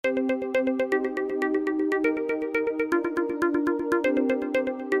Hello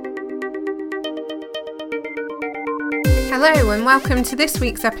and welcome to this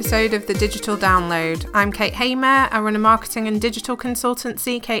week's episode of The Digital Download. I'm Kate Hamer. I run a marketing and digital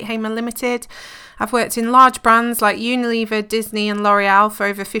consultancy, Kate Hamer Limited. I've worked in large brands like Unilever, Disney and L'Oreal for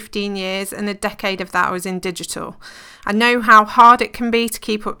over 15 years, and a decade of that I was in digital. I know how hard it can be to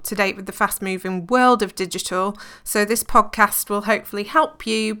keep up to date with the fast-moving world of digital, so this podcast will hopefully help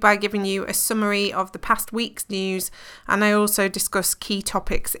you by giving you a summary of the past week's news, and I also discuss key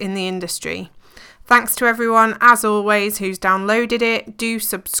topics in the industry. Thanks to everyone, as always, who's downloaded it. Do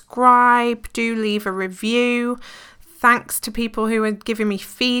subscribe, do leave a review. Thanks to people who are giving me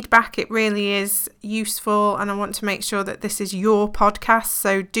feedback. It really is useful, and I want to make sure that this is your podcast.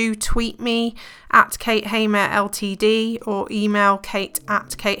 So do tweet me at Kate Hamer Ltd or email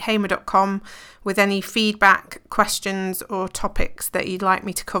kate@katehamer.com with any feedback, questions or topics that you'd like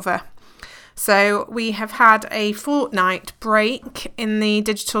me to cover. So we have had a fortnight break in the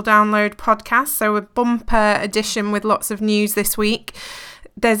Digital Download podcast, so a bumper edition with lots of news this week.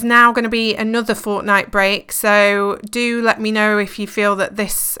 There's now going to be another fortnight break, so do let me know if you feel that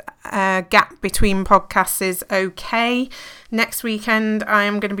this gap between podcasts is okay. Next weekend I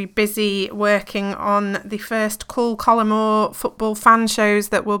am going to be busy working on the first Call Collimore football fan shows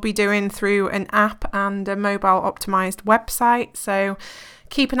that we'll be doing through an app and a mobile optimised website, so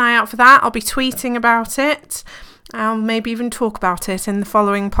keep an eye out for that. I'll be tweeting about it. I'll maybe even talk about it in the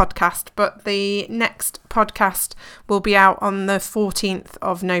following podcast, but the next podcast will be out on the 14th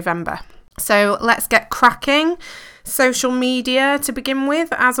of November. So let's get cracking. Social media to begin with,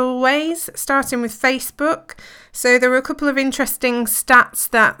 as always, starting with Facebook. So there were a couple of interesting stats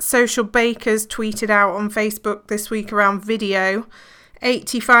that Social Bakers tweeted out on Facebook this week around video.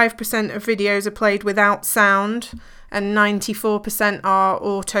 85% of videos are played without sound, and 94% are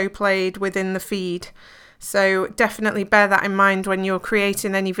auto-played within the feed. So definitely bear that in mind when you're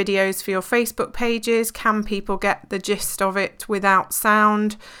creating any videos for your Facebook pages. Can people get the gist of it without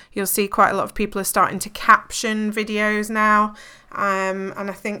sound? You'll see quite a lot of people are starting to caption videos now, and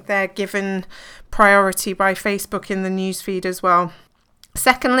I think they're given priority by Facebook in the newsfeed as well.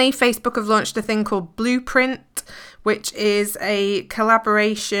 Secondly, Facebook have launched a thing called Blueprint, which is a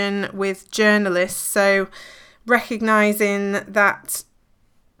collaboration with journalists. So recognising that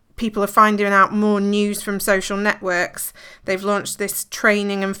people are finding out more news from social networks, they've launched this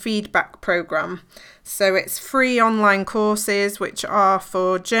training and feedback program. So it's free online courses which are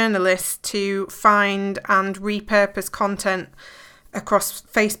for journalists to find and repurpose content across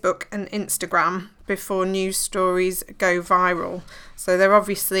Facebook and Instagram before news stories go viral. So they're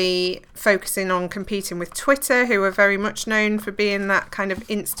obviously focusing on competing with Twitter, who are very much known for being that kind of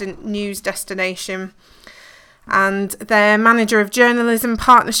instant news destination. And their manager of journalism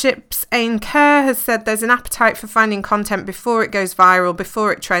partnerships, Aine Kerr, has said there's an appetite for finding content before it goes viral,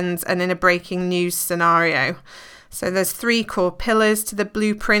 before it trends, and in a breaking news scenario. So there's 3 core pillars to the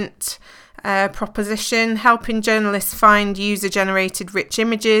Blueprint proposition: helping journalists find user-generated rich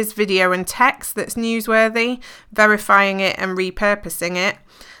images, video and text that's newsworthy, verifying it and repurposing it,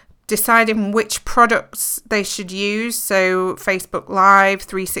 deciding which products they should use, so Facebook Live,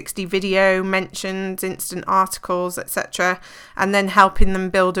 360 video, mentions, instant articles, etc., and then helping them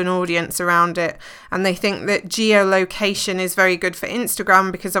build an audience around it. And they think that geolocation is very good for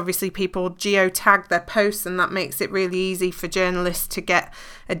Instagram because obviously people geotag their posts, and that makes it really easy for journalists to get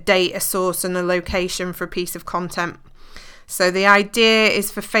a date, a source and a location for a piece of content. So the idea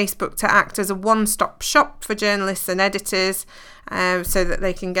is for Facebook to act as a one-stop shop for journalists and editors, so that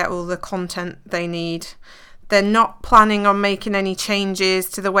they can get all the content they need. They're not planning on making any changes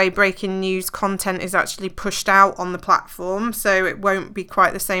to the way breaking news content is actually pushed out on the platform, so it won't be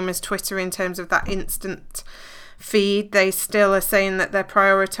quite the same as Twitter in terms of that instant feed. They still are saying that they're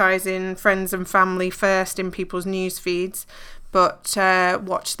prioritising friends and family first in people's news feeds, but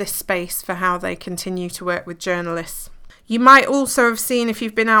watch this space for how they continue to work with journalists. You might also have seen, if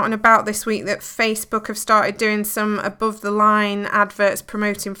you've been out and about this week, that Facebook have started doing some above-the-line adverts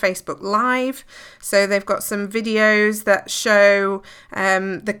promoting Facebook Live. So they've got some videos that show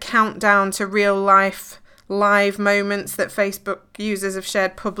the countdown to real-life live moments that Facebook users have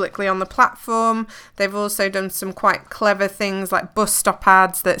shared publicly on the platform. They've also done some quite clever things like bus stop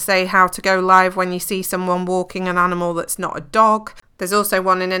ads that say how to go live when you see someone walking an animal that's not a dog. There's also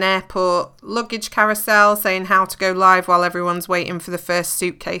one in an airport luggage carousel saying how to go live while everyone's waiting for the first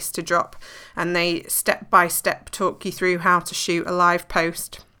suitcase to drop. And they step by step talk you through how to shoot a live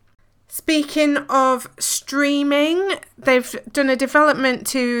post. Speaking of streaming, they've done a development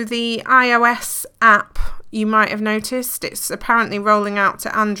to the iOS app you might have noticed. It's apparently rolling out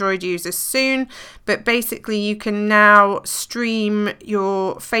to Android users soon, but basically you can now stream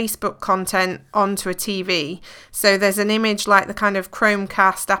your Facebook content onto a TV. So there's an image like the kind of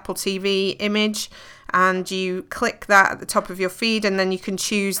Chromecast Apple TV image, and you click that at the top of your feed, and then you can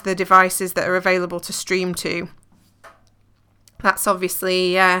choose the devices that are available to stream to. That's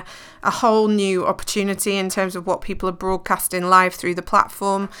obviously a whole new opportunity in terms of what people are broadcasting live through the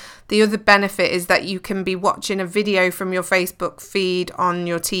platform. The other benefit is that you can be watching a video from your Facebook feed on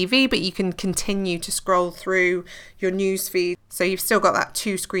your TV, but you can continue to scroll through your news feed. So you've still got that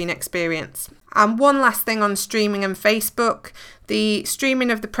two-screen experience. And one last thing on streaming and Facebook, the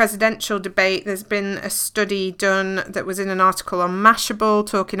streaming of the presidential debate. There's been a study done that was in an article on Mashable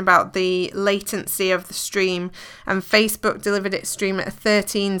talking about the latency of the stream, and Facebook delivered its stream at a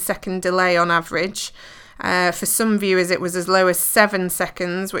 13-second delay on average. For some viewers, it was as low as 7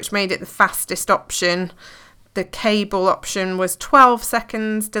 seconds, which made it the fastest option. The cable option was 12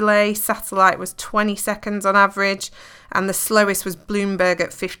 seconds delay, satellite was 20 seconds on average, and the slowest was Bloomberg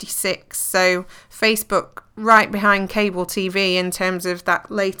at 56. So Facebook right behind cable TV in terms of that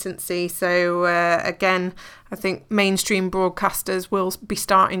latency. So again, I think mainstream broadcasters will be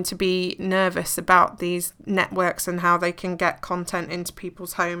starting to be nervous about these networks and how they can get content into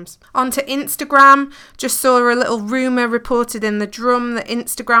people's homes. On to Instagram. Just saw a little rumour reported in the Drum that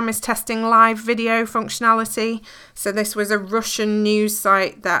Instagram is testing live video functionality. So this was a Russian news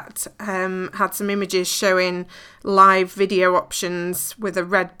site that had some images showing live video options with a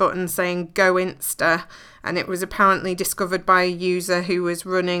red button saying Go Insta, and it was apparently discovered by a user who was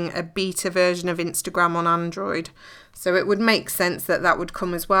running a beta version of Instagram on Android. So it would make sense that that would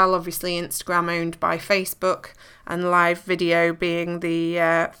come as well. Obviously Instagram owned by Facebook, and live video being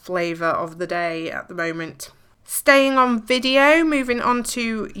the flavour of the day at the moment. Staying on video, moving on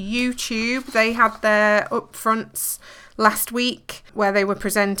to YouTube. They had their upfronts last week where they were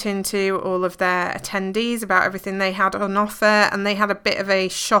presenting to all of their attendees about everything they had on offer, and they had a bit of a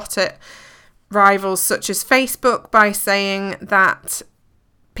shot at rivals such as Facebook by saying that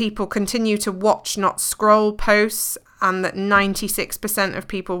people continue to watch, not scroll posts, and that 96% of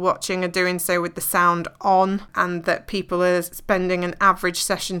people watching are doing so with the sound on, and that people are spending an average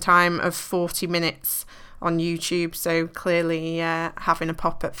session time of 40 minutes on YouTube. So clearly having a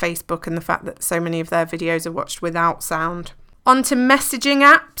pop at Facebook and the fact that so many of their videos are watched without sound. On to messaging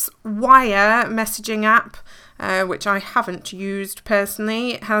apps. Wire messaging app, which I haven't used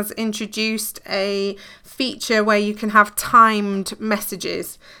personally, has introduced a feature where you can have timed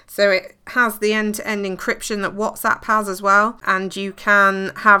messages. So it has the end-to-end encryption that WhatsApp has as well, and you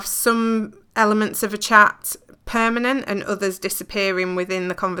can have some elements of a chat permanent and others disappearing within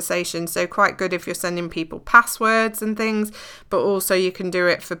the conversation. So quite good if you're sending people passwords and things, but also you can do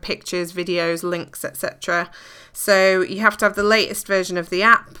it for pictures, videos, links, etc. So you have to have the latest version of the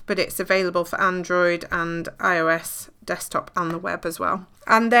app, but it's available for Android and iOS, desktop and the web as well.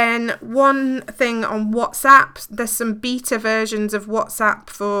 And then one thing on WhatsApp, there's some beta versions of WhatsApp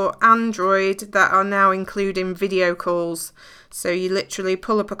for Android that are now including video calls. So you literally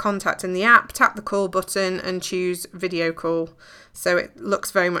pull up a contact in the app, tap the call button and choose video call. So it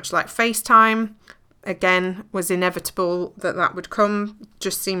looks very much like FaceTime. Again, was inevitable that that would come.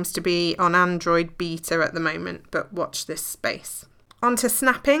 Just seems to be on Android beta at the moment, but watch this space. On to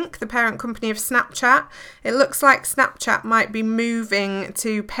Snap Inc., the parent company of Snapchat. It looks like Snapchat might be moving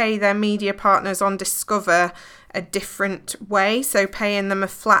to pay their media partners on Discover a different way, so paying them a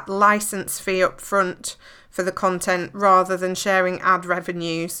flat license fee up front for the content rather than sharing ad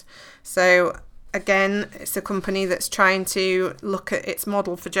revenues. So again, it's a company that's trying to look at its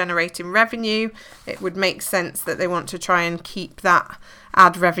model for generating revenue. It would make sense that they want to try and keep that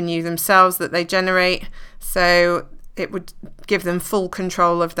ad revenue themselves that they generate. So it would give them full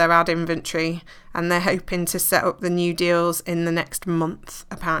control of their ad inventory, and they're hoping to set up the new deals in the next month,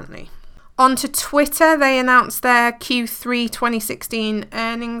 apparently. On to Twitter, they announced their Q3 2016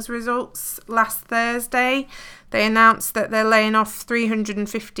 earnings results last Thursday. They announced that they're laying off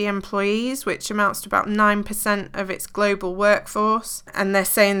 350 employees, which amounts to about 9% of its global workforce. And they're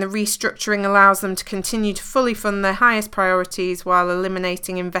saying the restructuring allows them to continue to fully fund their highest priorities while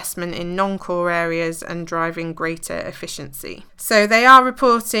eliminating investment in non-core areas and driving greater efficiency. So they are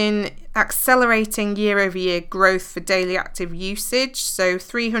reporting accelerating year-over-year growth for daily active usage. So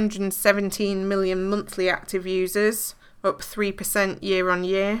 317 million monthly active users, up 3% year on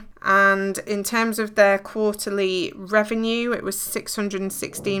year. And in terms of their quarterly revenue, it was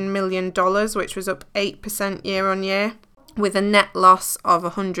 $616 million, which was up 8% year on year, with a net loss of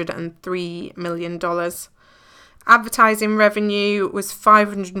 $103 million. Advertising revenue was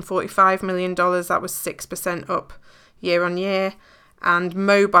 $545 million. That was 6% up year on year. And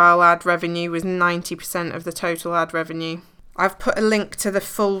mobile ad revenue was 90% of the total ad revenue. I've put a link to the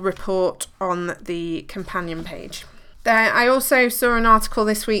full report on the companion page. I also saw an article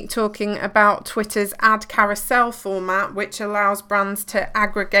this week talking about Twitter's ad carousel format, which allows brands to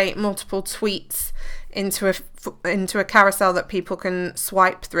aggregate multiple tweets into a carousel that people can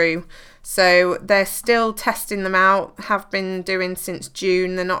swipe through. So they're still testing them out, have been doing since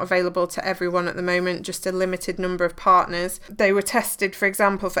June. They're not available to everyone at the moment, just a limited number of partners. They were tested, for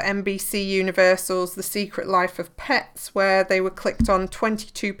example, for NBC Universal's The Secret Life of Pets, where they were clicked on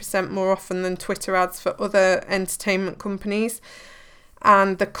 22% more often than Twitter ads for other entertainment companies.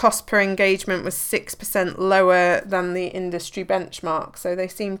 And the cost per engagement was 6% lower than the industry benchmark. So they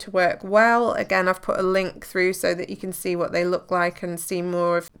seem to work well. Again, I've put a link through so that you can see what they look like and see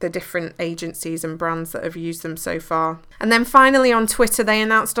more of the different agencies and brands that have used them so far. And then finally on Twitter, they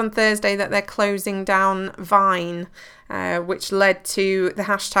announced on Thursday that they're closing down Vine, which led to the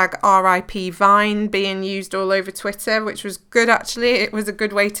hashtag RIP Vine being used all over Twitter, which was good actually. It was a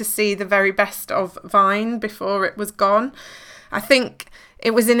good way to see the very best of Vine before it was gone. I think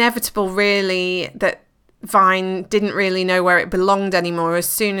it was inevitable, really, that Vine didn't really know where it belonged anymore. As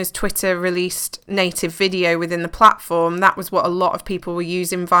soon as Twitter released native video within the platform, that was what a lot of people were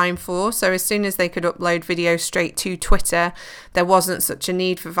using Vine for. So as soon as they could upload video straight to Twitter, there wasn't such a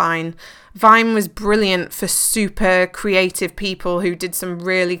need for Vine. Vine was brilliant for super creative people who did some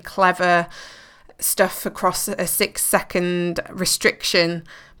really clever stuff across a 6-second restriction.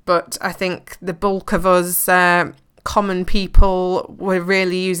 But I think the bulk of us common people were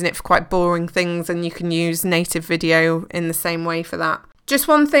really using it for quite boring things, and you can use native video in the same way for that. Just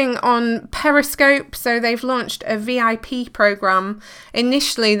one thing on Periscope. So they've launched a VIP program.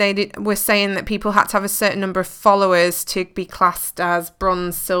 Initially, they were saying that people had to have a certain number of followers to be classed as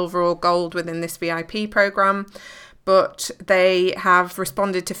bronze, silver or gold within this VIP program. But they have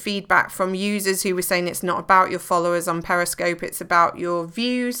responded to feedback from users who were saying it's not about your followers on Periscope, it's about your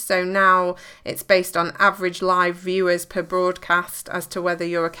views. So now it's based on average live viewers per broadcast as to whether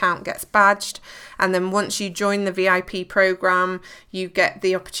your account gets badged. And then once you join the VIP program, you get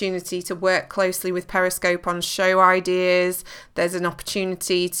the opportunity to work closely with Periscope on show ideas. There's an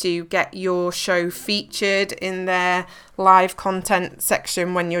opportunity to get your show featured in their live content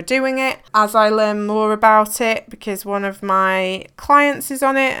section when you're doing it. As I learn more about it, because one of my clients is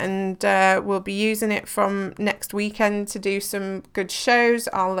on it and will be using it from next weekend to do some good shows,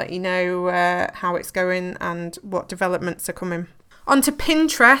 I'll let you know how it's going and what developments are coming. On to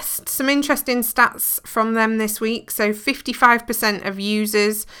Pinterest, some interesting stats from them this week. So 55% of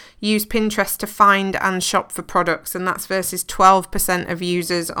users use Pinterest to find and shop for products, and that's versus 12% of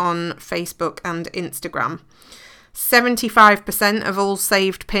users on Facebook and Instagram. 75% of all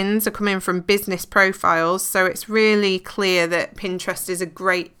saved pins are coming from business profiles, so it's really clear that Pinterest is a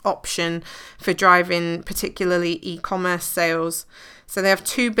great option for driving particularly e-commerce sales. So they have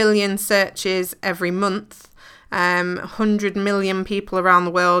 2 billion searches every month. 100 million people around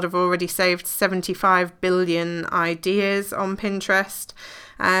the world have already saved 75 billion ideas on Pinterest.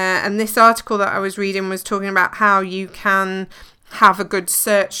 And this article that I was reading was talking about how you can have a good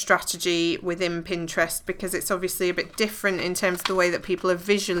search strategy within Pinterest, because it's obviously a bit different in terms of the way that people are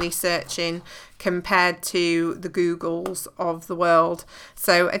visually searching compared to the Googles of the world.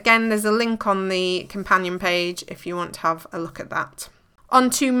 So again, there's a link on the companion page if you want to have a look at that. On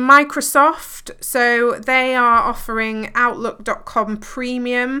to Microsoft. So they are offering Outlook.com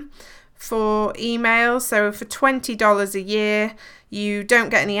Premium for email. So for $20 a year, you don't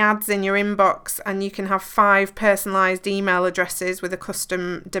get any ads in your inbox, and you can have 5 personalized email addresses with a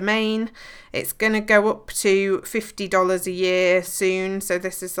custom domain. It's going to go up to $50 a year soon. So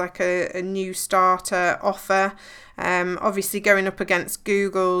this is like a new starter offer. Obviously going up against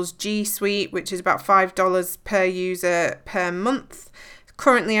Google's G Suite, which is about $5 per user per month.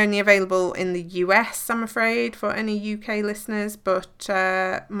 Currently only available in the US, I'm afraid, for any UK listeners, but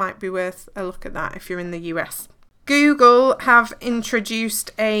might be worth a look at that if you're in the US. Google have introduced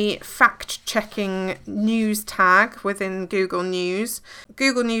a fact-checking news tag within Google News.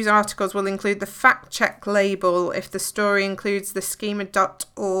 Google News articles will include the fact-check label if the story includes the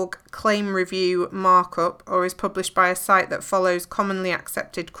schema.org claim review markup or is published by a site that follows commonly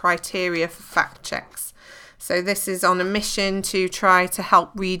accepted criteria for fact checks. So this is on a mission to try to help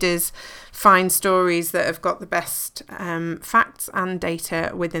readers find stories that have got the best facts and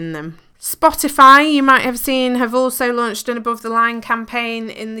data within them. Spotify, you might have seen, have also launched an Above the Line campaign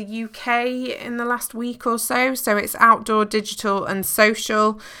in the UK in the last week or so. So it's outdoor, digital and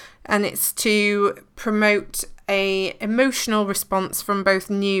social, and it's to promote an emotional response from both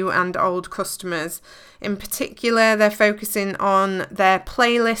new and old customers. In particular, they're focusing on their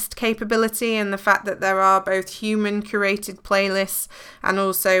playlist capability and the fact that there are both human curated playlists and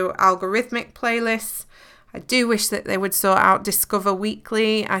also algorithmic playlists. I do wish that they would sort out Discover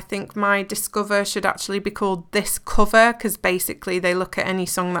Weekly. I think my Discover should actually be called This Cover, because basically they look at any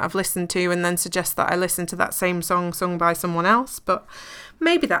song that I've listened to and then suggest that I listen to that same song sung by someone else. But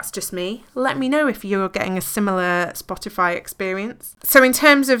maybe that's just me. Let me know if you're getting a similar Spotify experience. So in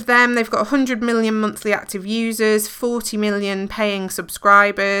terms of them, they've got 100 million monthly active users, 40 million paying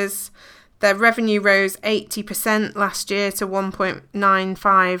subscribers. Their revenue rose 80% last year to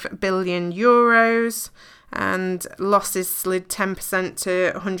 1.95 billion euros. And losses slid 10%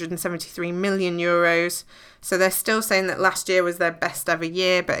 to 173 million euros. So they're still saying that last year was their best ever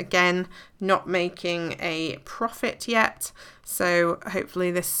year, but again, not making a profit yet. So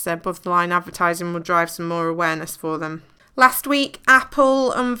hopefully this above the line advertising will drive some more awareness for them. Last week,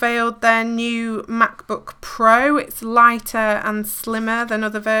 Apple unveiled their new MacBook Pro. It's lighter and slimmer than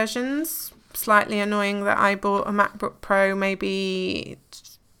other versions. Slightly annoying that I bought a MacBook Pro maybe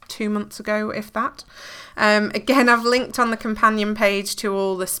 2 months ago, if that. Again, I've linked on the companion page to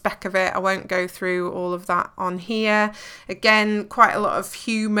all the spec of it. I won't go through all of that on here. Again, quite a lot of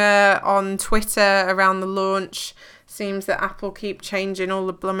humour on Twitter around the launch. Seems that Apple keep changing all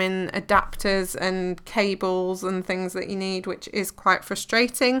the blooming adapters and cables and things that you need, which is quite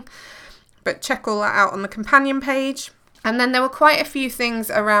frustrating. But check all that out on the companion page. And then there were quite a few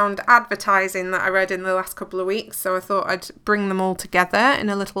things around advertising that I read in the last couple of weeks, so I thought I'd bring them all together in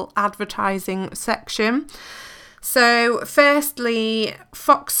a little advertising section. So firstly,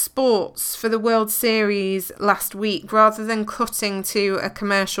 Fox Sports for the World Series last week, rather than cutting to a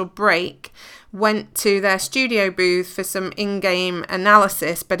commercial break, went to their studio booth for some in-game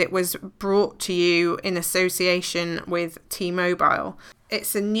analysis, but it was brought to you in association with T-Mobile.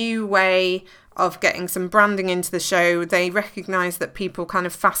 It's a new way of getting some branding into the show. They recognise that people kind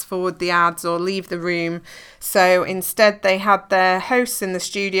of fast forward the ads or leave the room. So instead they had their hosts in the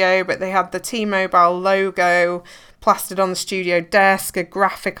studio, but they had the T-Mobile logo plastered on the studio desk, a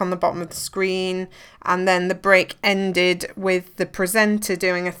graphic on the bottom of the screen, and then the break ended with the presenter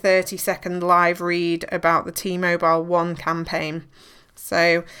doing a 30-second live read about the T-Mobile One campaign.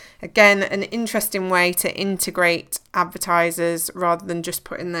 So again, an interesting way to integrate advertisers rather than just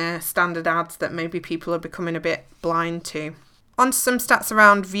putting their standard ads that maybe people are becoming a bit blind to. On to some stats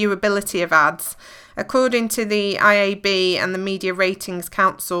around viewability of ads. According to the IAB and the Media Ratings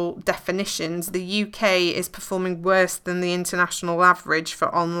Council definitions, the UK is performing worse than the international average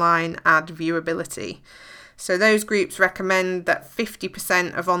for online ad viewability. So those groups recommend that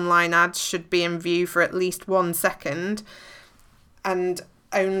 50% of online ads should be in view for at least 1 second, and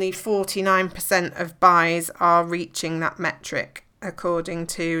only 49% of buys are reaching that metric, according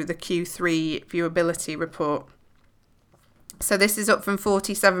to the Q3 viewability report. So this is up from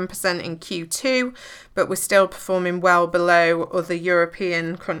 47% in Q2, but we're still performing well below other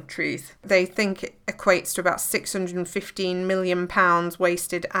European countries. They think it equates to about £615 million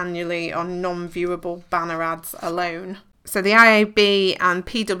wasted annually on non-viewable banner ads alone. So the IAB and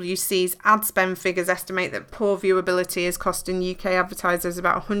PwC's ad spend figures estimate that poor viewability is costing UK advertisers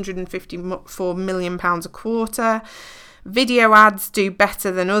about £154 million a quarter. Video ads do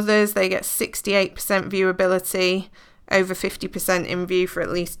better than others. They get 68% viewability, over 50% in view for at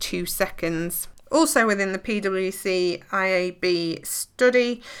least 2 seconds. Also within the PwC IAB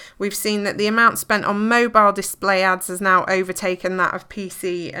study, we've seen that the amount spent on mobile display ads has now overtaken that of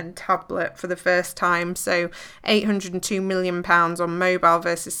PC and tablet for the first time. So £802 million on mobile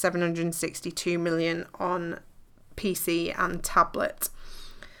versus £762 million on PC and tablet.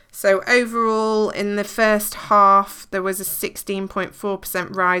 So overall, in the first half, there was a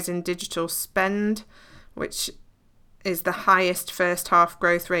 16.4% rise in digital spend, which is the highest first half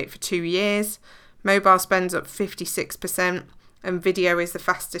growth rate for 2 years. Mobile spend's up 56%, and video is the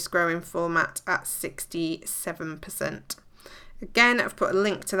fastest growing format at 67%. Again, I've put a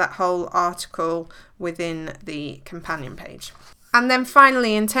link to that whole article within the companion page. And then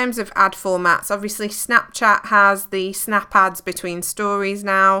finally, in terms of ad formats, obviously Snapchat has the snap ads between stories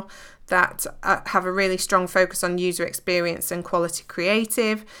now that have a really strong focus on user experience and quality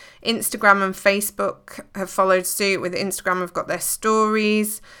creative. Instagram and Facebook have followed suit. With Instagram, have got their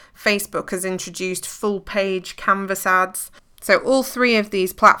stories. Facebook has introduced full page canvas ads. So all three of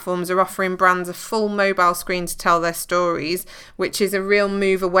these platforms are offering brands a full mobile screen to tell their stories, which is a real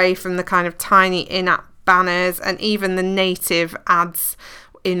move away from the kind of tiny in-app banners and even the native ads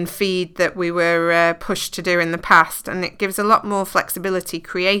in feed that we were pushed to do in the past, and it gives a lot more flexibility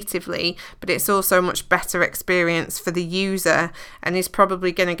creatively, but it's also a much better experience for the user and is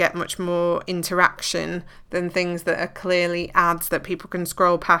probably going to get much more interaction than things that are clearly ads that people can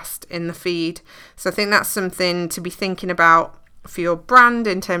scroll past in the feed. So I think that's something to be thinking about for your brand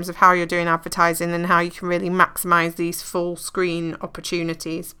in terms of how you're doing advertising and how you can really maximize these full screen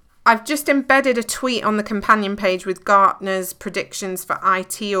opportunities. I've just embedded a tweet on the companion page with Gartner's predictions for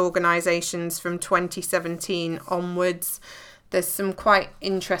IT organisations from 2017 onwards. There's some quite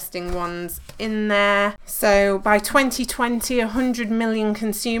interesting ones in there. So by 2020, 100 million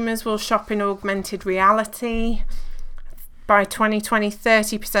consumers will shop in augmented reality. By 2020,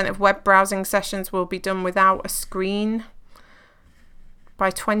 30% of web browsing sessions will be done without a screen. By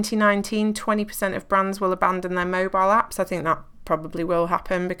 2019, 20% of brands will abandon their mobile apps. I think that probably will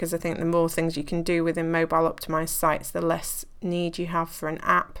happen because I think the more things you can do within mobile optimized sites, the less need you have for an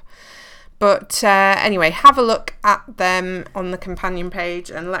app. But anyway, have a look at them on the companion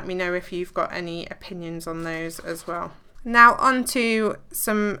page and let me know if you've got any opinions on those as well. Now on to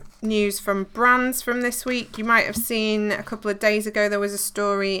some news from brands from this week. You might have seen a couple of days ago there was a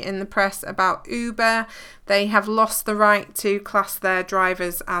story in the press about Uber. They have lost the right to class their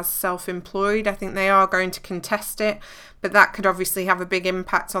drivers as self-employed. I think they are going to contest it, but that could obviously have a big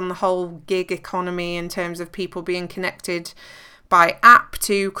impact on the whole gig economy in terms of people being connected by app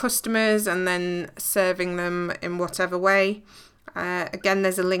to customers and then serving them in whatever way. Again,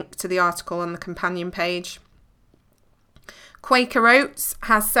 there's a link to the article on the companion page. Quaker Oats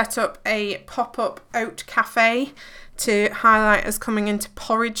has set up a pop-up oat cafe to highlight us coming into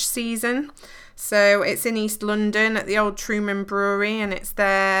porridge season. So it's in East London at the Old Truman Brewery, and it's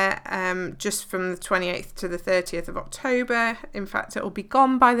there just from the 28th to the 30th of October. In fact, it'll be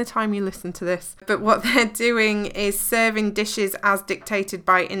gone by the time you listen to this. But what they're doing is serving dishes as dictated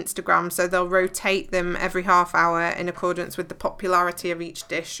by Instagram. So they'll rotate them every half hour in accordance with the popularity of each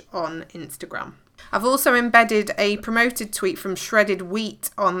dish on Instagram. I've also embedded a promoted tweet from Shredded Wheat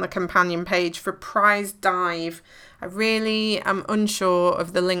on the companion page for Prize Dive. I really am unsure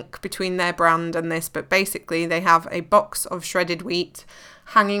of the link between their brand and this, but basically they have a box of shredded wheat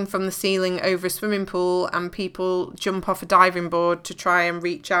hanging from the ceiling over a swimming pool, and people jump off a diving board to try and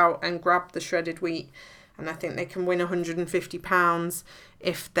reach out and grab the shredded wheat. And I think they can win £150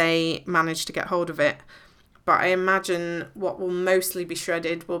 if they manage to get hold of it. But I imagine what will mostly be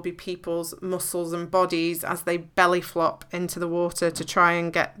shredded will be people's muscles and bodies as they belly flop into the water to try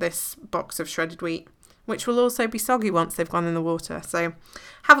and get this box of shredded wheat, which will also be soggy once they've gone in the water. So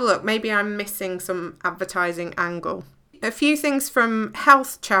have a look. Maybe I'm missing some advertising angle. A few things from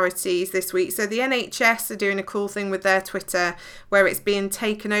health charities this week. So the NHS are doing a cool thing with their Twitter where it's being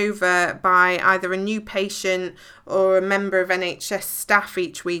taken over by either a new patient or a member of NHS staff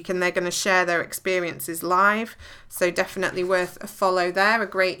each week, and they're going to share their experiences live. So definitely worth a follow there, a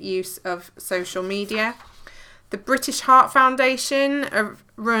great use of social media. The British Heart Foundation have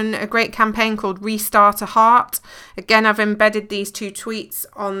run a great campaign called Restart a Heart. Again, I've embedded these two tweets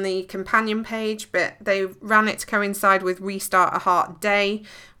on the companion page, but they ran it to coincide with Restart a Heart Day,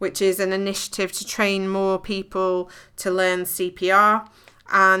 which is an initiative to train more people to learn CPR.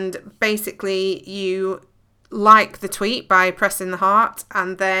 And basically, you like the tweet by pressing the heart,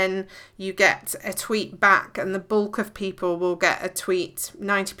 and then you get a tweet back, and the bulk of people will get a tweet,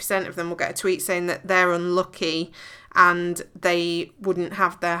 90% of them will get a tweet saying that they're unlucky and they wouldn't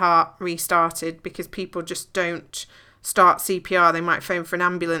have their heart restarted because people just don't start CPR. They might phone for an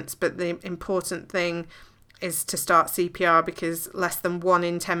ambulance, but the important thing is to start CPR because less than 1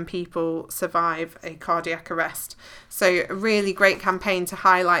 in 10 people survive a cardiac arrest. So a really great campaign to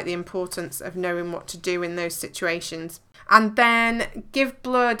highlight the importance of knowing what to do in those situations. And then Give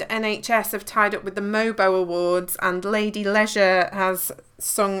Blood NHS have tied up with the Mobo Awards, and Lady Leisure has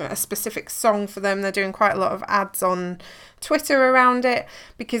sung a specific song for them. They're doing quite a lot of ads on Twitter around it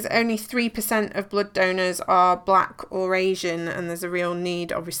because only 3% of blood donors are Black or Asian, and there's a real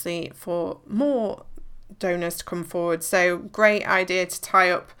need obviously for more donors to come forward. So great idea to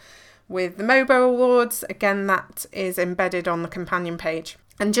tie up with the Mobo Awards. Again, that is embedded on the companion page.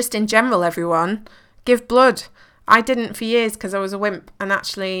 And just in general, everyone, give blood. I didn't for years because I was a wimp, and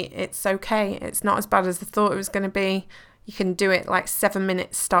actually it's okay. It's not as bad as I thought it was going to be. You can do it like 7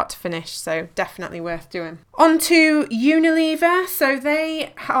 minutes start to finish, so definitely worth doing. On to Unilever. So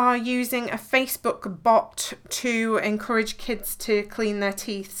they are using a Facebook bot to encourage kids to clean their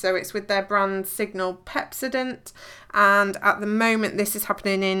teeth. So it's with their brand Signal Pepsodent, and at the moment this is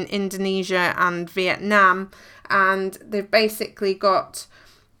happening in Indonesia and Vietnam, and they've basically got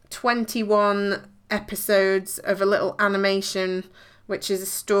 21 episodes of a little animation which is a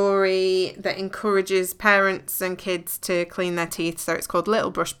story that encourages parents and kids to clean their teeth. So it's called Little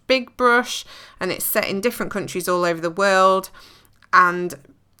Brush, Big Brush, and it's set in different countries all over the world. And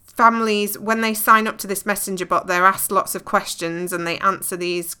families, when they sign up to this messenger bot, they're asked lots of questions and they answer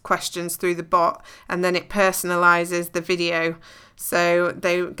these questions through the bot, and then it personalises the video. So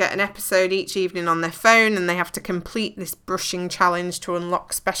they get an episode each evening on their phone, and they have to complete this brushing challenge to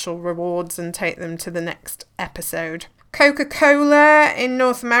unlock special rewards and take them to the next episode. Coca-Cola in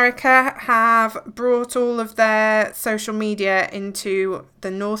North America have brought all of their social media into the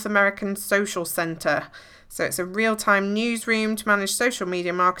North American Social Center. So it's a real-time newsroom to manage social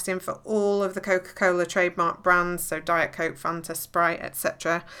media marketing for all of the Coca-Cola trademark brands, so Diet Coke, Fanta, Sprite,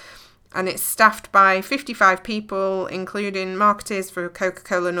 etc. And it's staffed by 55 people, including marketers for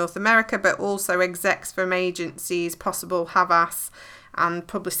Coca-Cola North America, but also execs from agencies Possible, Havas, and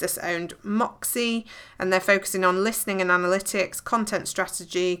Publicis-owned Moxie, and they're focusing on listening and analytics, content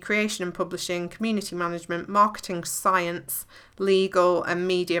strategy, creation and publishing, community management, marketing science, legal, and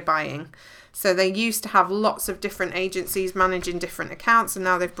media buying. So they used to have lots of different agencies managing different accounts, and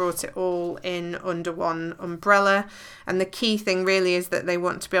now they've brought it all in under one umbrella. And the key thing really is that they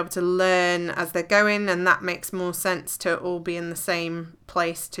want to be able to learn as they're going, and that makes more sense to all be in the same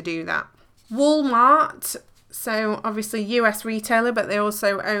place to do that. Walmart, so obviously US retailer, but they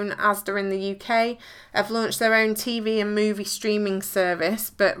also own Asda in the UK, have launched their own TV and movie streaming service,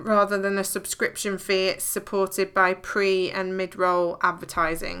 but rather than a subscription fee, it's supported by pre and mid-roll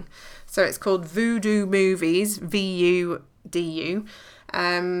advertising. So it's called Vudu Movies, VUDU,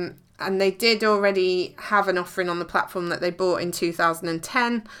 and they did already have an offering on the platform that they bought in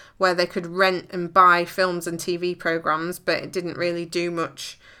 2010 where they could rent and buy films and TV programs, but it didn't really do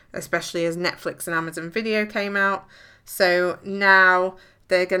much, especially as Netflix and Amazon Video came out. So now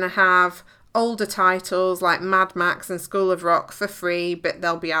they're going to have older titles like Mad Max and School of Rock for free, but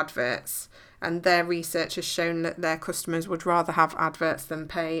there'll be adverts. And their research has shown that their customers would rather have adverts than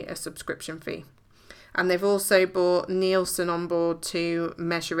pay a subscription fee. And they've also brought Nielsen on board to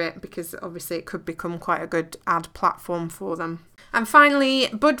measure it, because obviously it could become quite a good ad platform for them. And finally,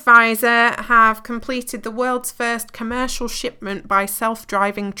 Budweiser have completed the world's first commercial shipment by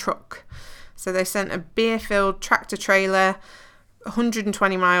self-driving truck. So they sent a beer-filled tractor trailer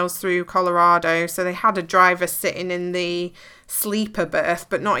 120 miles through Colorado. So they had a driver sitting in the sleeper berth,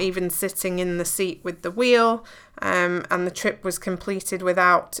 but not even sitting in the seat with the wheel. And the trip was completed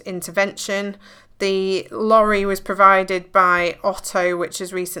without intervention. The lorry was provided by Otto, which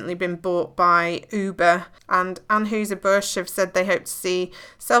has recently been bought by Uber. And Anheuser-Busch have said they hope to see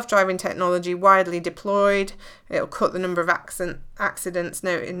self-driving technology widely deployed. It'll cut the number of accidents,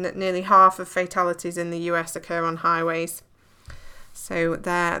 noting that nearly half of fatalities in the US occur on highways. So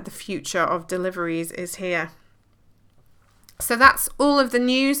the future of deliveries is here. So that's all of the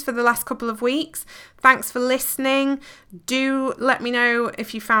news for the last couple of weeks. Thanks for listening. Do let me know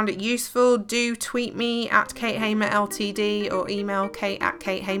if you found it useful. Do tweet me at KateHamerLTD or email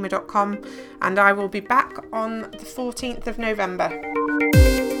kate@katehamer.com, and I will be back on the 14th of November.